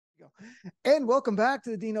go. And welcome back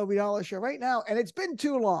to the Dean Obeidallah Show right now. And it's been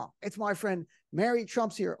too long. It's my friend Mary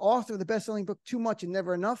Trump's here, author of the best-selling book, Too Much and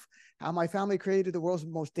Never Enough, How My Family Created the World's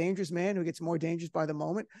Most Dangerous Man Who Gets More Dangerous by the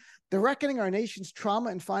Moment, The Reckoning, Our Nation's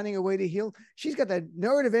Trauma and Finding a Way to Heal. She's got the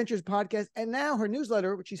Nerd Adventures podcast and now her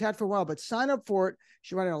newsletter, which she's had for a while, but sign up for it.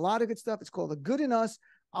 She's writing a lot of good stuff. It's called The Good in Us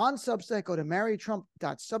on Substack. Go to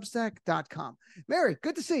marytrump.substack.com. Mary,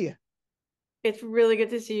 good to see you. It's really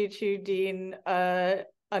good to see you too, Dean,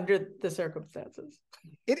 under the circumstances.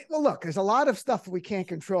 Well, look, there's a lot of stuff we can't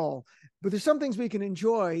control, but there's some things we can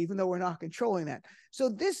enjoy, even though we're not controlling that.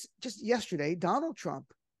 So just yesterday, Donald Trump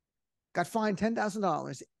got fined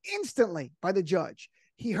 $10,000 instantly by the judge.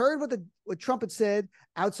 He heard what Trump had said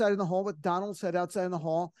outside in the hall, what Donald said outside in the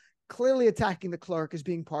hall, clearly attacking the clerk as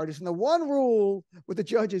being partisan. The one rule with the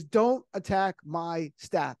judge is don't attack my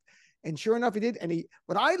staff. And sure enough, he did. And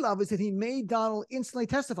what I love is that he made Donald instantly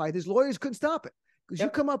testify. His lawyers couldn't stop it. Because you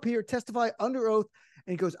come up here, testify under oath,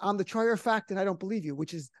 and he goes, I'm the trier of fact, and I don't believe you,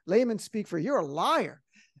 which is layman speak for you're a liar.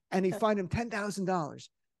 And he fined him $10,000.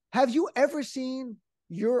 Have you ever seen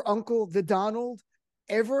your uncle, the Donald,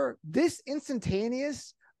 ever this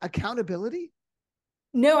instantaneous accountability?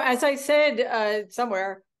 No, as I said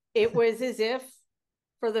somewhere, it was as if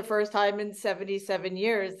for the first time in 77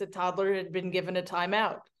 years, the toddler had been given a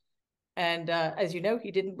timeout. And as you know,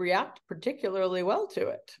 he didn't react particularly well to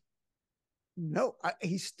it. No,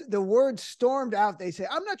 the word stormed out. They say,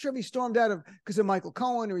 I'm not sure if he stormed out because of Michael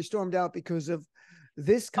Cohen or he stormed out because of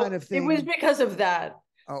this kind of thing. It was because of that.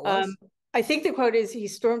 Oh, it was? I think the quote is he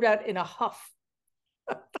stormed out in a huff.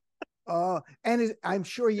 And I'm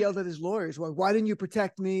sure he yelled at his lawyers. Well, why didn't you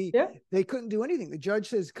protect me? Yeah. They couldn't do anything. The judge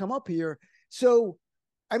says, come up here. So,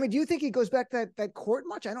 I mean, do you think he goes back to that court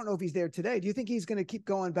much? I don't know if he's there today. Do you think he's going to keep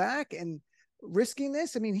going back and risking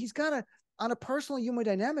this? I mean, he's got to, on a personal human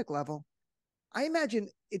dynamic level, I imagine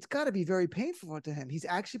it's got to be very painful to him. He's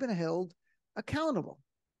actually been held accountable.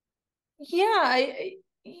 Yeah,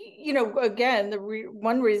 again,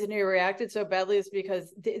 one reason he reacted so badly is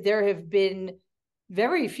because there have been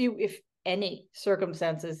very few, if any,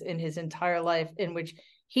 circumstances in his entire life in which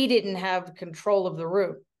he didn't have control of the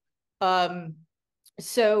room.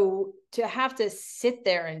 So to have to sit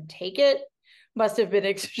there and take it must have been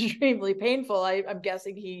extremely painful. I'm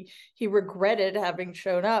guessing he regretted having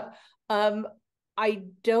shown up. I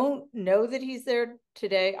don't know that he's there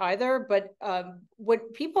today either, but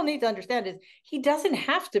what people need to understand is he doesn't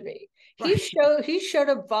have to be. Right. He showed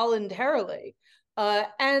up voluntarily.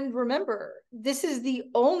 And remember, this is the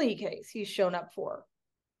only case he's shown up for.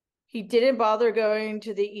 He didn't bother going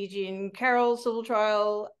to the E. Jean Carroll civil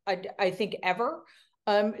trial, I think, ever.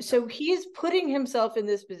 So he is putting himself in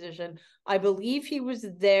this position. I believe he was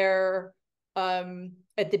there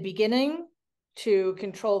at the beginning to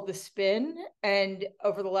control the spin. And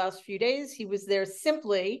over the last few days, he was there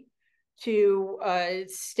simply to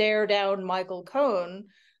stare down Michael Cohen,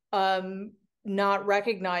 not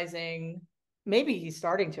recognizing, maybe he's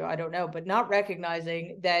starting to, I don't know, but not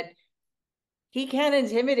recognizing that he can't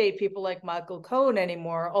intimidate people like Michael Cohen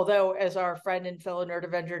anymore. Although, as our friend and fellow Nerd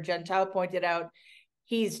Avenger Jen Tao pointed out,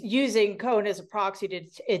 he's using Cohen as a proxy to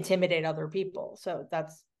intimidate other people. So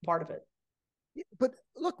that's part of it. But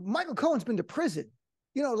look, Michael Cohen's been to prison.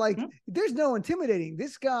 There's no intimidating.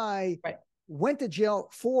 This guy went to jail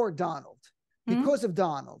for Donald because of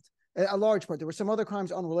Donald. A large part. There were some other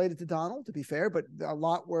crimes unrelated to Donald, to be fair, but a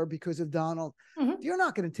lot were because of Donald. You're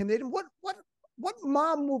not going to intimidate him. What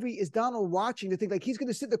mob movie is Donald watching to think like he's going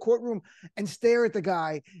to sit in the courtroom and stare at the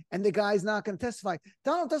guy and the guy's not going to testify?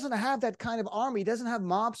 Donald doesn't have that kind of army. He doesn't have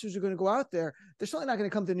mobsters who are going to go out there. They're certainly not going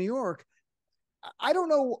to come to New York. I don't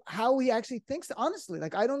know how he actually thinks, honestly.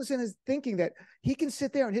 Like, I don't understand his thinking that he can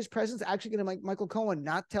sit there and his presence actually going to make Michael Cohen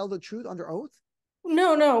not tell the truth under oath.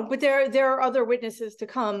 No, but there are other witnesses to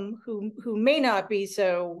come who may not be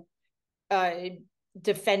so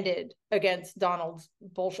defended against Donald's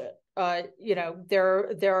bullshit.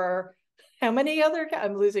 There are how many other?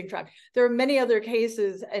 I'm losing track. There are many other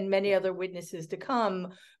cases and many other witnesses to come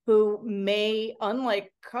who may,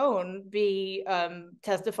 unlike Cohen, be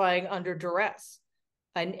testifying under duress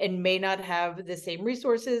and may not have the same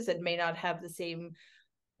resources and may not have the same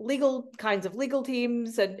legal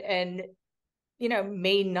teams and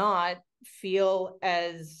may not feel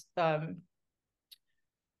as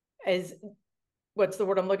what's the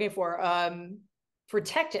word I'm looking for?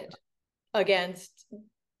 Protected against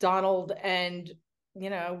Donald and,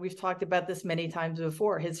 we've talked about this many times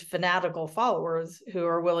before, his fanatical followers who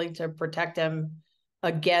are willing to protect him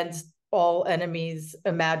against all enemies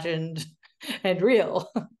imagined and real.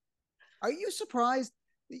 Are you surprised?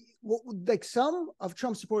 Like, some of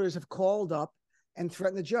Trump's supporters have called up and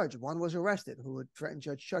threatened the judge. One was arrested who had threatened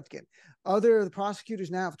Judge Chutkan. The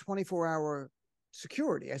prosecutors now have 24-hour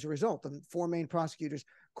security as a result. The 4 main prosecutors,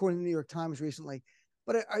 according to the New York Times recently.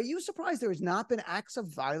 But are you surprised there has not been acts of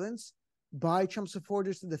violence by Trump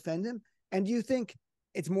supporters to defend him? And do you think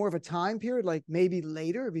it's more of a time period, like maybe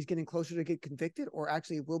later if he's getting closer to get convicted, or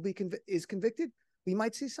actually will be is convicted, we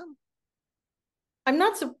might see some? I'm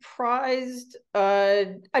not surprised.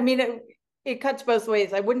 I mean, it cuts both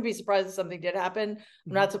ways. I wouldn't be surprised if something did happen.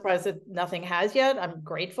 I'm not surprised that nothing has yet. I'm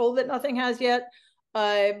grateful that nothing has yet.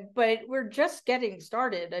 But we're just getting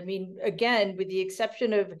started. I mean, again, with the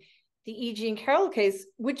exception of the E. Jean Carroll case,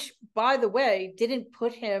 which, by the way, didn't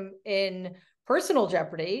put him in personal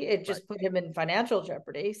jeopardy. It just put him in financial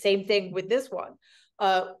jeopardy. Same thing with this one,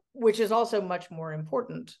 which is also much more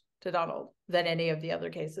important to Donald than any of the other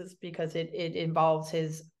cases because it involves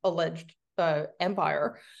his alleged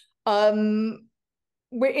empire.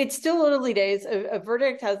 It's still early days. A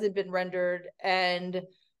verdict hasn't been rendered, and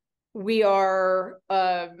we are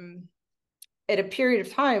at a period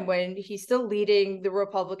of time when he's still leading the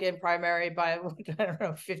Republican primary by, I don't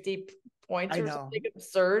know, 50 points or something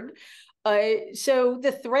absurd. So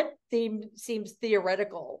the threat theme seems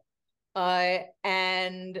theoretical.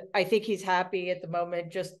 And I think he's happy at the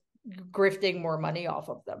moment just grifting more money off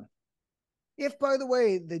of them. If, by the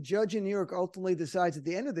way, the judge in New York ultimately decides at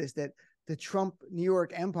the end of this that the Trump New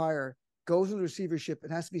York empire goes into receivership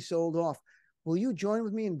and has to be sold off, will you join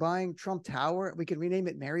with me in buying Trump Tower? We can rename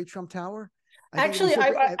it Mary Trump Tower. Actually,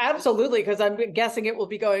 I absolutely, because I'm guessing it will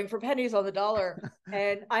be going for pennies on the dollar.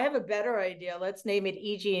 And I have a better idea. Let's name it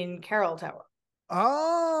E. Jean Carroll Tower.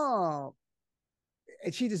 Oh,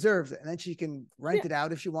 and she deserves it. And then she can rent it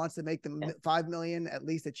out if she wants to make the $5 million at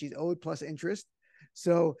least that she's owed plus interest.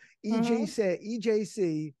 So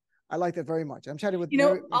EJC, I like that very much. I'm chatting with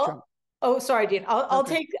Trump. Oh, sorry, Dean. I'll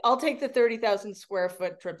take the 30,000 square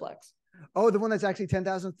foot triplex. Oh, the one that's actually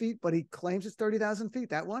 10,000 feet, but he claims it's 30,000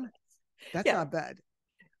 feet. That one. That's not bad.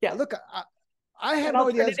 Yeah. Look, I have no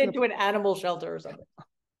idea. Turn it into an animal shelter or something.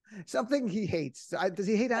 Something he hates. Does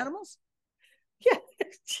he hate animals? Yeah.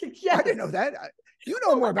 Yeah. I didn't know that. You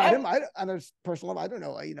know more about him. On a personal level, I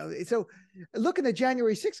don't know. So look in the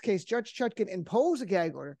January 6th case, Judge Chutkan imposed a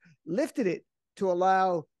gag order, lifted it to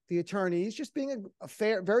allow the attorneys, just being a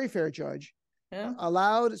fair, very fair judge,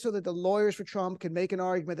 allowed so that the lawyers for Trump can make an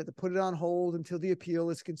argument that to put it on hold until the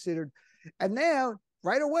appeal is considered. And now,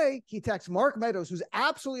 right away, he attacks Mark Meadows, who's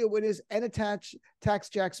absolutely a witness, and attacks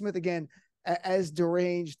Jack Smith again as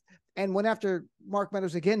deranged. And went after Mark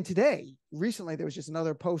Meadows again today. Recently, there was just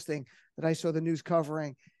another posting that I saw the news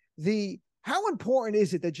covering. How important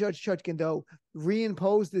is it that Judge Chutkan, though,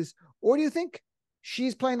 reimpose this? Or do you think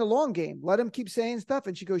she's playing the long game? Let him keep saying stuff.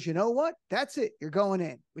 And she goes, you know what? That's it. You're going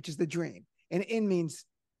in, which is the dream. And in means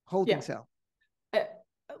holding cell.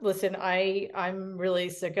 Listen, I'm really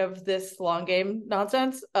sick of this long game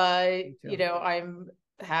nonsense. I'm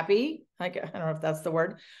happy. I don't know if that's the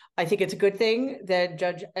word. I think it's a good thing that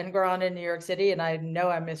Judge Engoron in New York City, and I know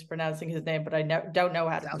I'm mispronouncing his name, but I don't know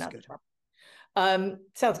how to pronounce it.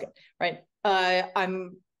 Sounds good, right?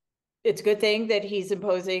 It's a good thing that he's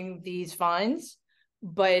imposing these fines,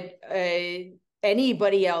 but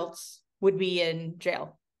anybody else would be in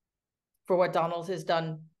jail for what Donald has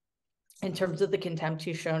done in terms of the contempt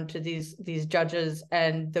he's shown to these judges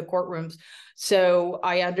and the courtrooms. So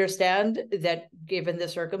I understand that given the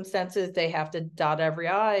circumstances, they have to dot every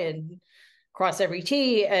I and cross every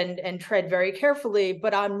T and tread very carefully,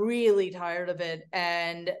 but I'm really tired of it.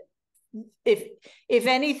 And if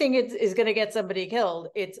anything is going to get somebody killed,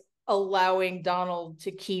 it's allowing Donald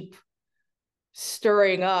to keep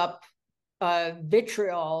stirring up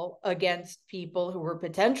vitriol against people who are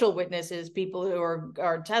potential witnesses, people who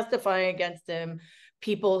are testifying against him,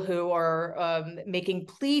 people who are making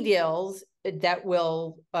plea deals that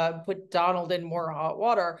will put Donald in more hot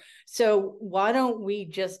water. So why don't we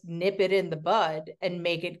just nip it in the bud and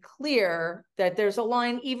make it clear that there's a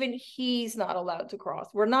line even he's not allowed to cross?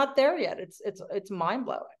 We're not there yet. It's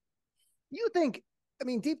mind-blowing. You think,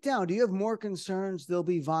 deep down, do you have more concerns there'll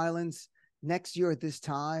be violence next year at this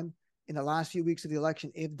time, in the last few weeks of the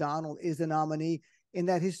election, if Donald is the nominee, in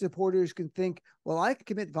that his supporters can think, well, I can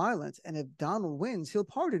commit violence, and if Donald wins, he'll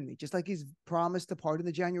pardon me, just like he's promised to pardon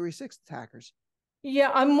the January 6th attackers?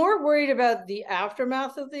 Yeah, I'm more worried about the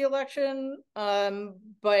aftermath of the election.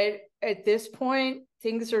 But at this point,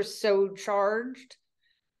 things are so charged.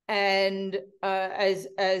 And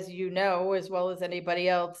as you know, as well as anybody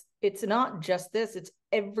else, it's not just this, it's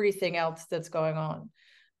everything else that's going on.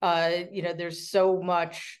 There's so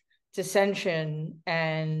much dissension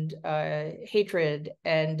and hatred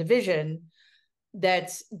and division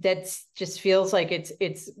that's just feels like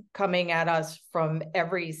it's coming at us from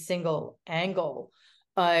every single angle.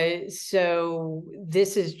 So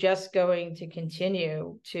this is just going to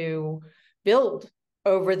continue to build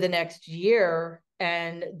over the next year.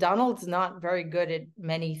 And Donald's not very good at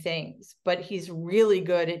many things, but he's really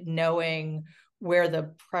good at knowing where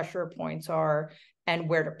the pressure points are and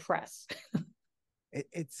where to press.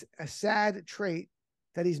 It's a sad trait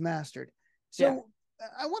that he's mastered. So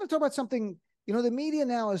I want to talk about something, the media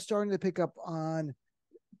now is starting to pick up on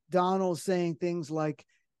Donald saying things like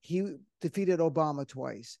he defeated Obama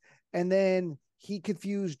twice. And then he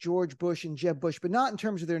confused George Bush and Jeb Bush, but not in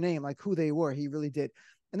terms of their name, like who they were. He really did.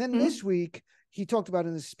 And then this week, he talked about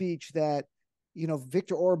in his speech that,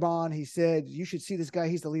 Viktor Orban, he said, you should see this guy.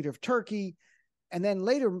 He's the leader of Turkey. And then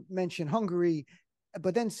later mentioned Hungary,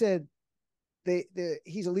 but then said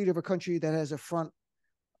he's a leader of a country that has a front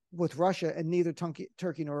with Russia, and neither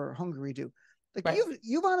Turkey nor Hungary do. Like right.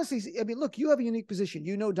 You've honestly, I mean, look, you have a unique position.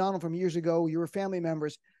 You know Donald from years ago. You were family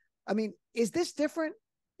members. I mean, is this different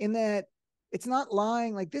in that it's not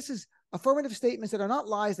lying? Like this is affirmative statements that are not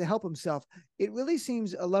lies to help himself. It really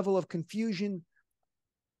seems a level of confusion,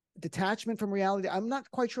 detachment from reality. I'm not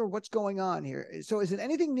quite sure what's going on here. So is it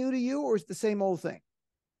anything new to you, or is it the same old thing?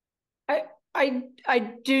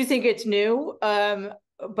 I do think it's new.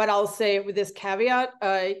 But I'll say it with this caveat,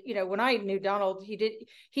 when I knew Donald,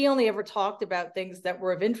 he only ever talked about things that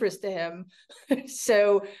were of interest to him.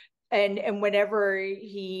 So, and whenever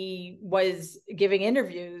he was giving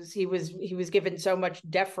interviews, he was given so much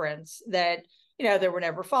deference that, there were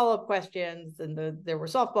never follow-up questions, and there were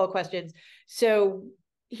softball questions. So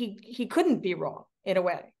he couldn't be wrong in a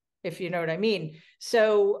way, if you know what I mean.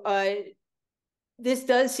 So, this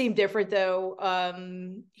does seem different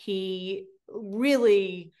though. He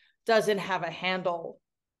really doesn't have a handle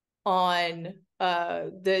on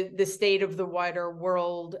the state of the wider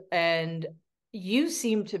world, and you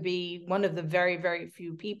seem to be one of the very, very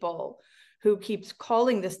few people who keeps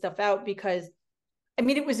calling this stuff out, because I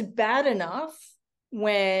mean, it was bad enough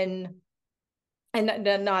when, and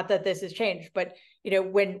not that this has changed, but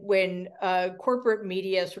when corporate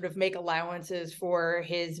media sort of make allowances for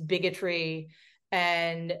his bigotry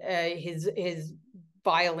and his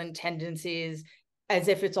violent tendencies, as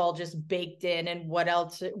if it's all just baked in, and what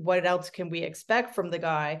else can we expect from the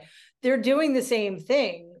guy? They're doing the same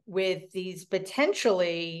thing with these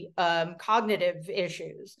potentially cognitive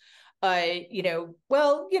issues. That's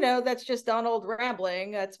just Donald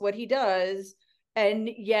rambling. That's what he does. And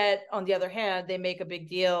yet, on the other hand, they make a big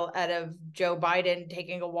deal out of Joe Biden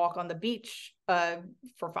taking a walk on the beach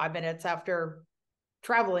for 5 minutes after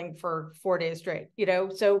traveling for 4 days straight.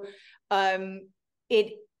 So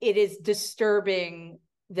it is disturbing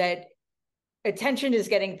that attention is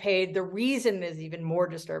getting paid. The reason is even more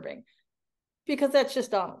disturbing because that's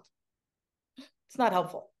just Donald. It's not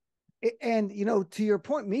helpful. And, to your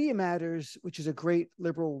point, Media Matters, which is a great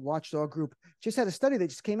liberal watchdog group, just had a study that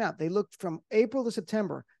just came out. They looked from April to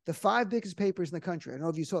September, the 5 biggest papers in the country. I don't know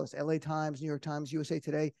if you saw this, LA Times, New York Times, USA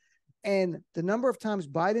Today. And the number of times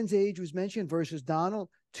Biden's age was mentioned versus Donald,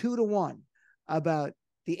 2-1, about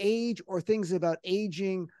the age or things about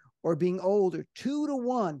aging or being older,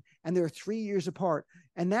 2-1, and they're 3 years apart.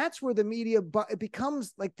 And that's where the media, it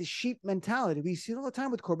becomes like the sheep mentality. We see it all the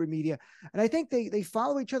time with corporate media. And I think they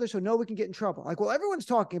follow each other so no one can get in trouble. Like, well, everyone's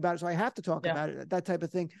talking about it, so I have to talk about it, that type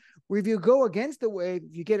of thing. Where if you go against the wave,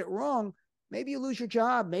 if you get it wrong, maybe you lose your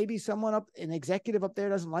job. Maybe an executive up there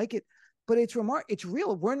doesn't like it. But it's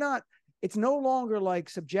real. It's no longer like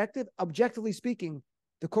subjective. Objectively speaking,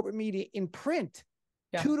 the corporate media in print,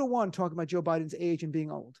 2-1 talking about Joe Biden's age and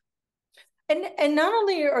being old. And not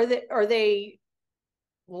only are they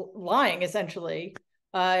lying, essentially,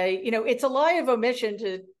 it's a lie of omission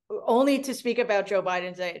to speak about Joe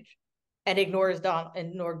Biden's age and ignore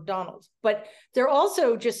Donald's. But they're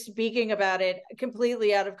also just speaking about it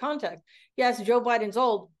completely out of context. Yes, Joe Biden's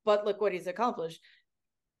old, but look what he's accomplished.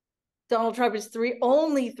 Donald Trump is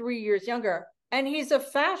only 3 years younger, and he's a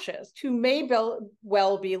fascist who may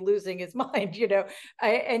well be losing his mind,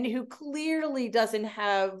 and who clearly doesn't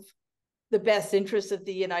have the best interests of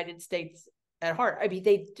the United States at heart. I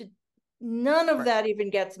mean, none of that even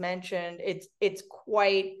gets mentioned. It's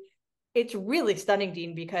really stunning,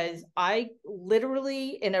 Dean, because I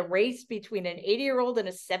literally, in a race between an 80-year-old and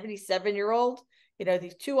a 77-year-old,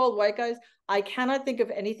 these two old white guys, I cannot think of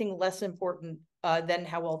anything less important than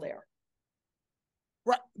how old they are.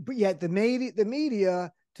 Right. But yet the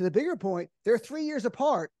media, to the bigger point, they're 3 years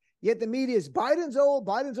apart. Yet the media is Biden's old.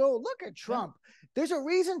 Look at Trump. Yeah. There's a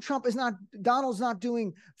reason Donald's not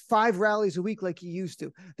doing 5 rallies a week like he used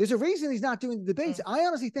to. There's a reason he's not doing the debates. I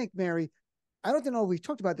honestly think, Mary, I don't know if we've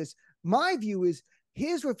talked about this. My view is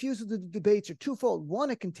his refusal to do debates are twofold.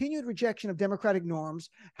 One, a continued rejection of democratic norms.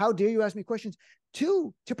 How dare you ask me questions?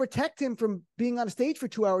 Two, to protect him from being on a stage for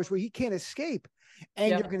 2 hours where he can't escape.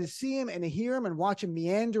 And you're going to see him and hear him and watch him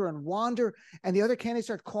meander and wander. And the other candidates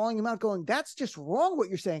start calling him out, going, that's just wrong what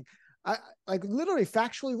you're saying. Like literally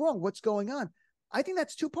factually wrong. What's going on? I think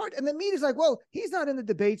that's two parts. And the media's like, well, he's not in the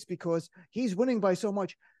debates because he's winning by so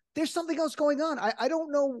much. There's something else going on. I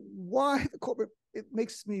don't know why the corporate, it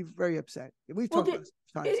makes me very upset. We've talked about this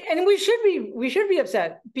times. And we should be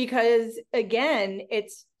upset because again,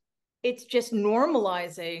 it's just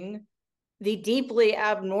normalizing the deeply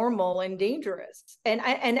abnormal and dangerous. And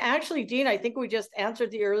actually, Dean, I think we just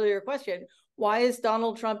answered the earlier question. Why is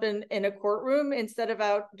Donald Trump in a courtroom instead of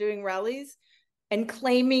out doing rallies and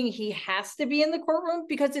claiming he has to be in the courtroom?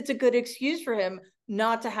 Because it's a good excuse for him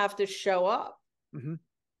not to have to show up. Mm-hmm.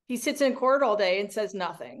 He sits in court all day and says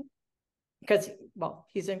nothing because, well,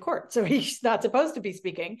 he's in court, so he's not supposed to be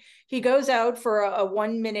speaking. He goes out for a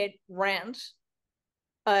 1-minute rant,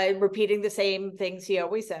 repeating the same things he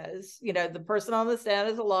always says. You know, the person on the stand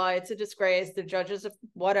is a lie. It's a disgrace. The judges,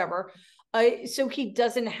 whatever. So he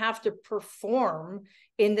doesn't have to perform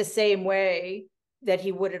in the same way that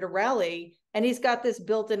he would at a rally. And he's got this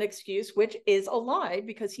built-in excuse, which is a lie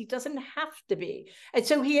because he doesn't have to be. And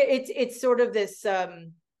so it's sort of this,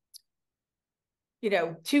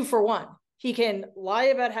 2 for 1. He can lie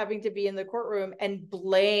about having to be in the courtroom and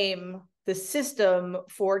blame the system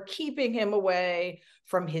for keeping him away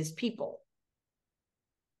from his people.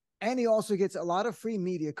 And he also gets a lot of free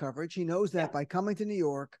media coverage. He knows that by coming to New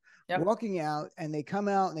York, walking out, and they come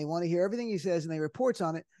out and they want to hear everything he says and they reports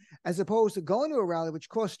on it, as opposed to going to a rally, which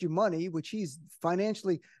costs you money, which he's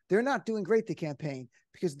financially, they're not doing great, the campaign,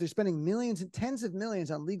 because they're spending millions and tens of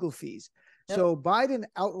millions on legal fees. So Biden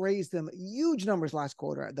outraised them huge numbers last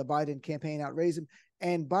quarter. The Biden campaign outraised him,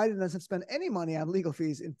 and Biden doesn't spend any money on legal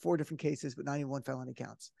fees in 4 different cases, but 91 felony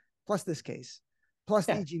counts, plus this case, plus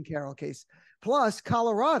the Jean Carroll case, plus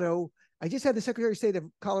Colorado. I just had the Secretary of State of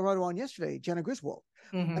Colorado on yesterday, Jenna Griswold.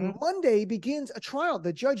 Mm-hmm. And Monday begins a trial.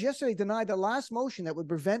 The judge yesterday denied the last motion that would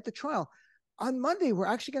prevent the trial. On Monday, we're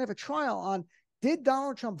actually going to have a trial on, did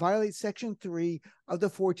Donald Trump violate Section 3 of the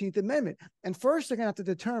 14th Amendment? And first, they're going to have to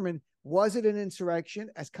determine, was it an insurrection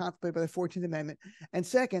as contemplated by the 14th Amendment? And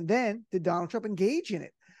second, then, did Donald Trump engage in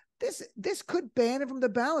it? This could ban him from the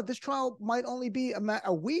ballot. This trial might only be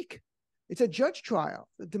a week. It's a judge trial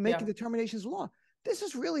to make a determination as law. This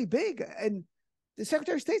is really big. And the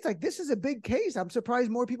Secretary of State's like, this is a big case. I'm surprised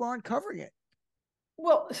more people aren't covering it.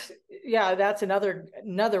 Well, yeah, that's another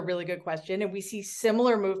really good question. And we see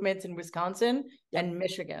similar movements in Wisconsin and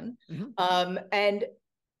Michigan. Mm-hmm. And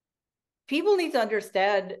people need to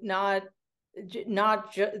understand not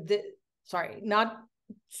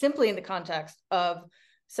simply in the context of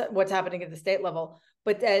what's happening at the state level,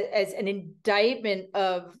 but as an indictment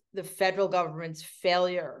of the federal government's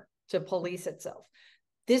failure to police itself.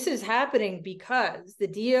 This is happening because the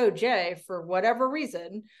DOJ, for whatever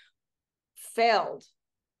reason, failed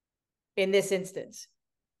in this instance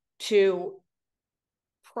to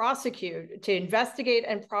investigate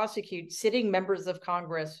and prosecute sitting members of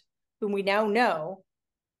Congress whom we now know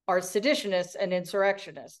are seditionists and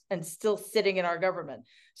insurrectionists and still sitting in our government.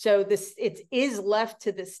 So it is left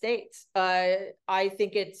to the states. I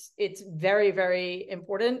think it's very, very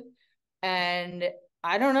important. And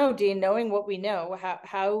I don't know, Dean, knowing what we know,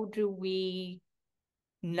 how do we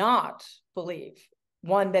not believe,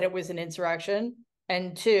 one, that it was an insurrection,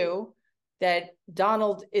 and two, that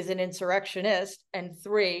Donald is an insurrectionist, and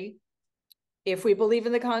three, if we believe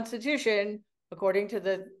in the Constitution, according to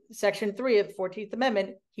the Section 3 of the 14th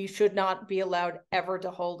Amendment, he should not be allowed ever to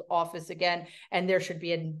hold office again, and there should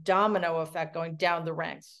be a domino effect going down the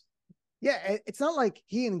ranks. Yeah, it's not like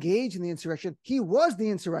he engaged in the insurrection. He was the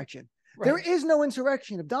insurrection. Right. There is no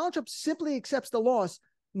insurrection. If Donald Trump simply accepts the loss,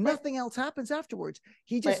 nothing else happens afterwards.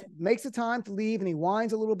 He just makes the time to leave, and he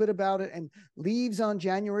whines a little bit about it and leaves on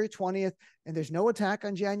January 20th, and there's no attack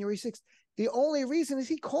on January 6th. The only reason is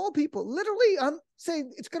he called people, literally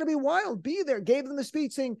saying it's going to be wild, be there, gave them the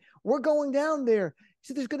speech saying, we're going down there. He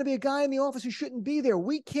said, there's going to be a guy in the office who shouldn't be there.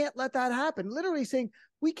 We can't let that happen. Literally saying,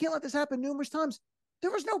 we can't let this happen numerous times.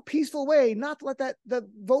 There was no peaceful way not to let the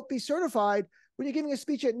vote be certified when you're giving a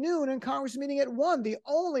speech at noon and Congress is meeting at 1. The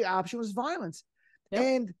only option was violence. Yep.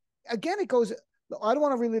 And again, it goes, I don't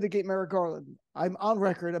want to relitigate Merrick Garland. I'm on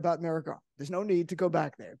record about Merrick Garland. There's no need to go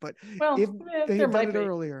back there. But if they had done it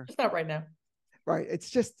earlier. It's not right now. Right. It's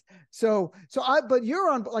just but you're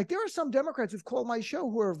on, like, there are some Democrats who've called my show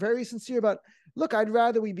who are very sincere about, look, I'd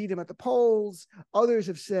rather we beat him at the polls. Others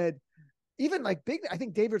have said, even like big, I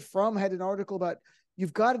think David Frum had an article about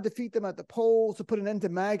you've got to defeat them at the polls to put an end to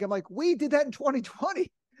MAGA. I'm like, we did that in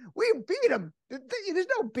 2020. We beat them. There's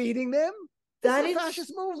no beating them. This is a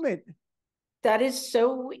fascist movement. That is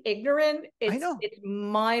so ignorant. I know. It's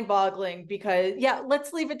mind-boggling because, yeah,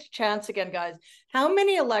 let's leave it to chance again, guys. How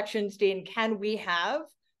many elections, Dean, can we have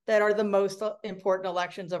that are the most important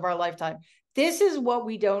elections of our lifetime? This is what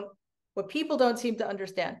people don't seem to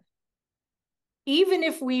understand. Even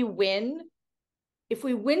if we win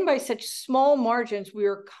by such small margins, we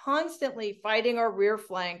are constantly fighting our rear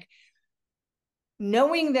flank,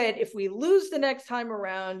 knowing that if we lose the next time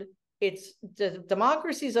around, it's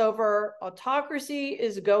democracy's over, autocracy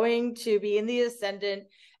is going to be in the ascendant.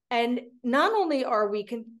 And not only are we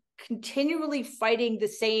continually fighting the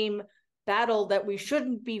same battle that we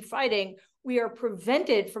shouldn't be fighting, we are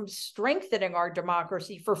prevented from strengthening our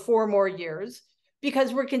democracy for 4 more years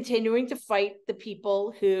because we're continuing to fight the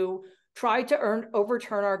people who tried to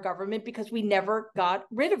overturn our government because we never got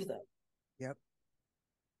rid of them. Yep.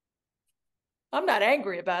 I'm not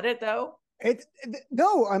angry about it, though.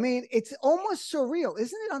 No, I mean, it's almost surreal,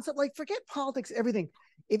 isn't it? On something like, forget politics, everything.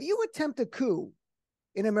 If you attempt a coup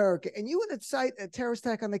in America and you would incite a terrorist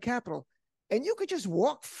attack on the Capitol, and you could just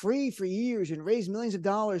walk free for years and raise millions of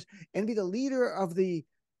dollars and be the leader of the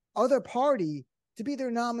other party to be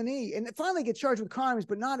their nominee, and finally get charged with crimes,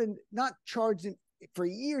 but not charged for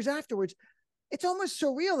years afterwards. It's almost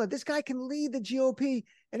surreal that this guy can lead the GOP,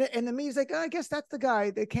 and the media's like, oh, I guess that's the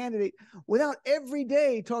guy, the candidate, without every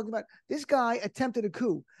day talking about this guy attempted a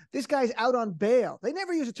coup. This guy's out on bail. They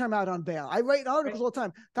never use the term out on bail. I write articles all the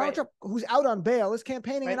time. Donald Trump, who's out on bail, is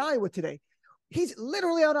campaigning in Iowa today. He's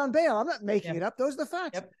literally out on bail. I'm not making it up. Those are the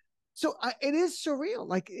facts. Yep. So it is surreal.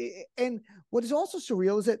 Like, and what is also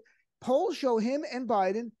surreal is that polls show him and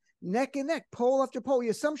Biden neck and neck, poll after poll.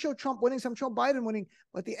 Yeah, some show Trump winning, some show Biden winning.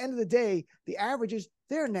 But at the end of the day, the average is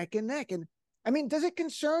they're neck and neck. And I mean, does it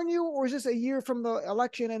concern you, or is this a year from the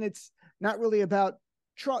election and it's not really about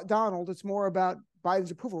Donald? It's more about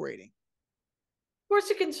Biden's approval rating. Of course,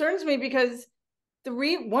 it concerns me because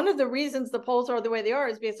one of the reasons the polls are the way they are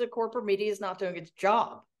is because the corporate media is not doing its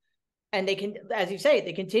job, and they can, as you say,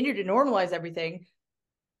 they continue to normalize everything.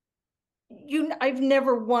 I've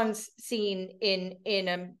never once seen in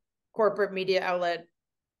a corporate media outlet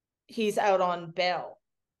he's out on bail,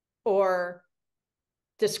 or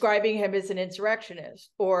describing him as an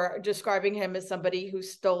insurrectionist, or describing him as somebody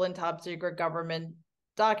who's stolen top secret government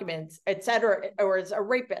documents, etc., or as a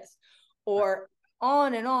rapist, or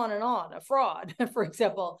on and on and on, a fraud, for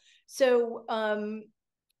example. So, I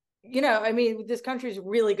mean, this country is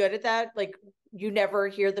really good at that. Like, you never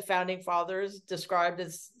hear the founding fathers described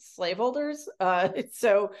as slaveholders.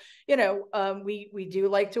 So, we do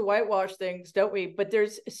like to whitewash things, don't we? But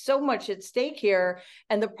there's so much at stake here.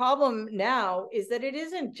 And the problem now is that it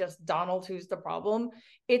isn't just Donald who's the problem.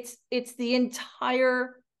 It's the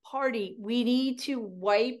entire party. We need to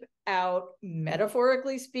wipe out,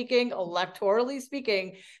 metaphorically speaking, electorally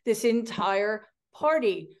speaking, this entire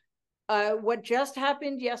party. What just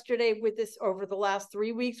happened yesterday with this, over the last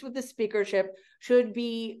 3 weeks with the speakership, should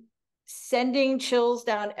be sending chills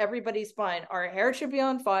down everybody's spine. Our hair should be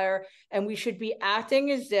on fire, and we should be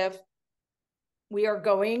acting as if we are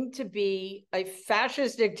going to be a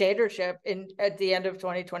fascist dictatorship at the end of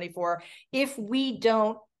 2024 if we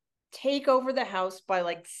don't take over the House by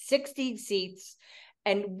like 60 seats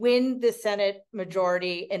and win the Senate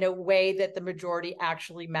majority in a way that the majority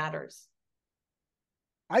actually matters.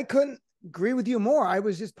 I couldn't agree with you more. I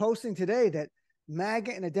was just posting today that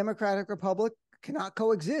MAGA and a democratic republic cannot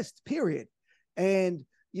coexist, period. And,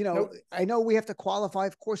 nope. I know we have to qualify.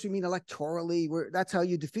 Of course, we mean electorally. That's how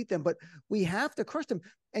you defeat them, but we have to crush them.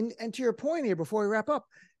 And to your point here, before we wrap up,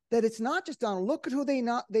 that it's not just Donald. Look at who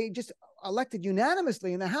they just elected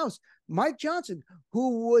unanimously in the House. Mike Johnson,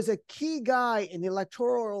 who was a key guy in the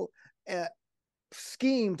electoral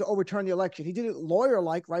scheme to overturn the election. He did it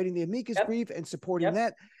lawyer-like, writing the amicus brief and supporting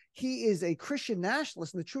that. He is a Christian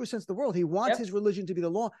nationalist in the truest sense of the word. He wants his religion to be the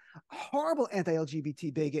law. Horrible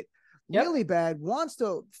anti-LGBT bigot, really bad, wants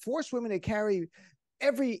to force women to carry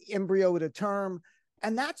every embryo at a term.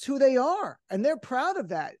 And that's who they are. And they're proud of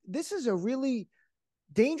that. This is a really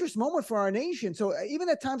dangerous moment for our nation. So even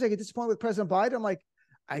at times I get disappointed with President Biden, I'm like,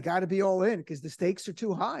 I got to be all in because the stakes are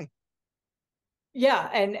too high. Yeah.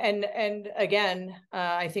 And again,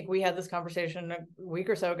 I think we had this conversation a week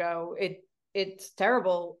or so ago. It's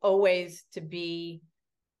terrible always to be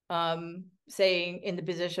saying in the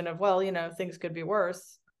position of, well, things could be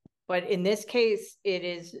worse. But in this case, it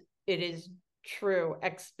is true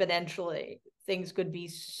exponentially. Things could be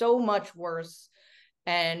so much worse.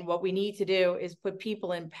 And what we need to do is put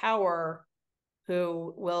people in power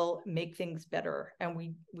who will make things better. And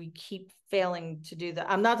we keep failing to do that.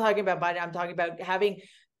 I'm not talking about Biden. I'm talking about having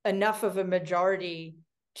enough of a majority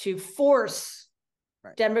to force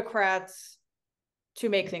Democrats to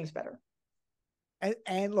make things better.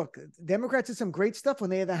 And look, Democrats did some great stuff when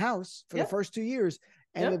they had the House for the first 2 years.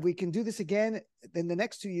 And if we can do this again, then the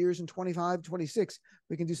next 2 years in 25, 26,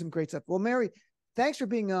 we can do some great stuff. Well, Mary, thanks for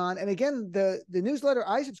being on. And again, the newsletter,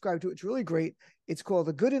 I subscribe to it. It's really great. It's called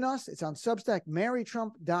The Good in Us. It's on Substack,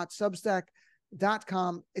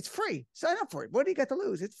 marytrump.substack.com. It's free. Sign up for it. What do you got to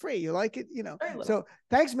lose? It's free. You like it, So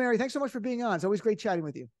thanks, Mary. Thanks so much for being on. It's always great chatting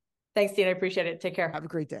with you. Thanks, Dean. I appreciate it. Take care. Have a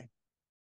great day.